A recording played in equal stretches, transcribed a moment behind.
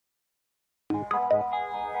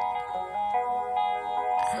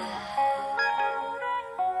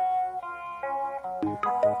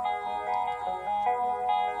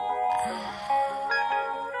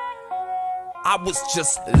I was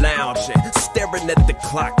just lounging, staring at the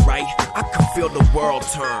clock, right? I could feel the world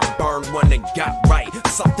turn, burned one and got right.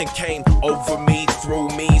 Something came over me, through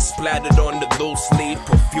me, splattered on the loose leaf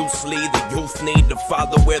profusely. The youth need to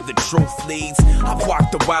follow where the truth leads. I've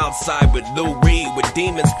walked the wild side with Lou Reed, with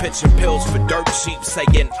demons pitching pills for dirt cheap,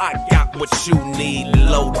 saying I got what you need.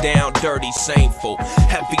 Low down, dirty, shameful,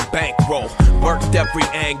 heavy bankroll, worked every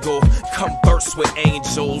angle, converse with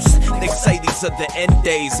angels. They say these are the end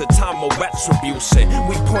days, a time of retribution.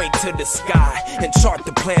 We point to the sky and chart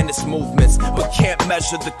the planet's movements, but can't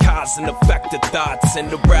measure the cause and effect of thoughts.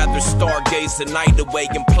 And I'd rather stargaze the night away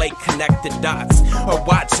and play connected dots, or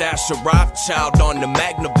watch Asher Rothschild on the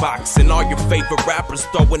Magnavox and all your favorite rappers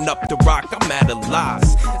throwing up the rock. I'm at a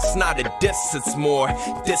loss. It's not a diss, it's more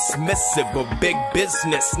dismissive of big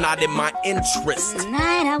business, not in my interest. The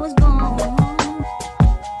night I was born,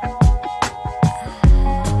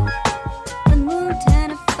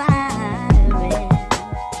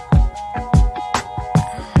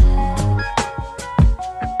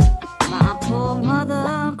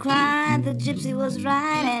 the gypsy was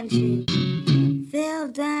right and she fell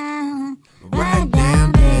down, right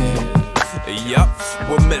down there. Yup,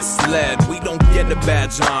 we're misled. We don't get a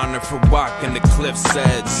badge of honor for walking the cliff's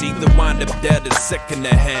edge. Either wind up dead or sick in the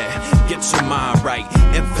head. Get your mind right.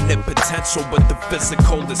 Infinite potential, but the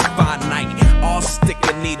physical is finite. All stick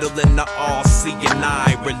a needle in the all-seeing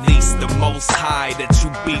eye. Release the most high that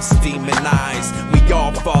you beasts demonize. We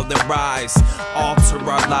all fall and rise, alter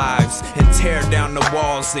our lives, and tear down the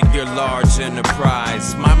walls of your large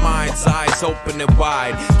enterprise. My mind's eyes open and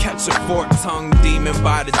wide. Catch a fork-tongued demon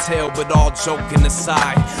by the tail, but all joking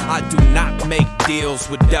aside, I do not make deals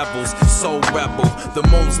with devils. So rebel, the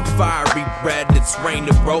moon's a fiery red, it's rain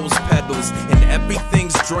of rose petals, and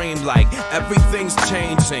everything's dreamlike, everything's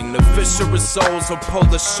changing. The fisher of souls will pull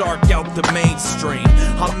the shark out the mainstream.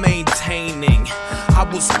 I'm maintaining. I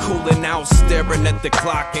was cooling out, staring at the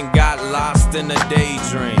clock, and got lost in a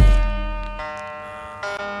daydream.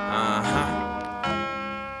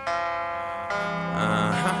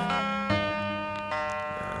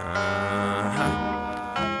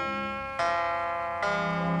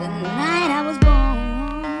 The night I was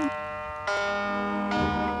born,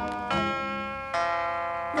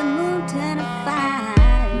 the moon turned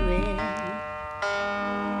fiery.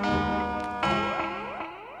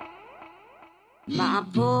 My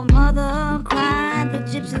poor mother cried, the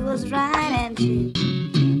gypsy was right and she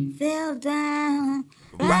fell down,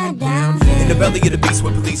 right down there. In the belly of the beast,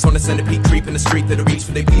 with police on the centipede, creeping the street that'll reach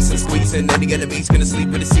for their peace and squeezing. Any enemies gonna sleep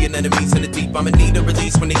with the sea and enemies in the deep. I'ma need a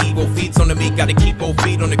release when the evil feeds on the meat. Gotta keep both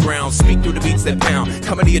feet on the ground, speak through the beats that pound.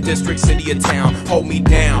 Coming to your district, city, or town, hold me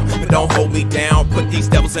down, but don't hold me down. Put these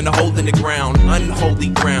devils in a hole in the ground, unholy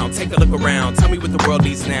ground. Take a look around, tell me what the world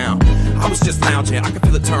needs now. I was just lounging, I can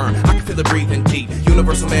feel it turn, I can feel it breathing deep.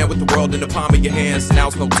 Universal man with the world in the palm of your hands,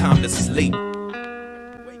 now's no time to sleep.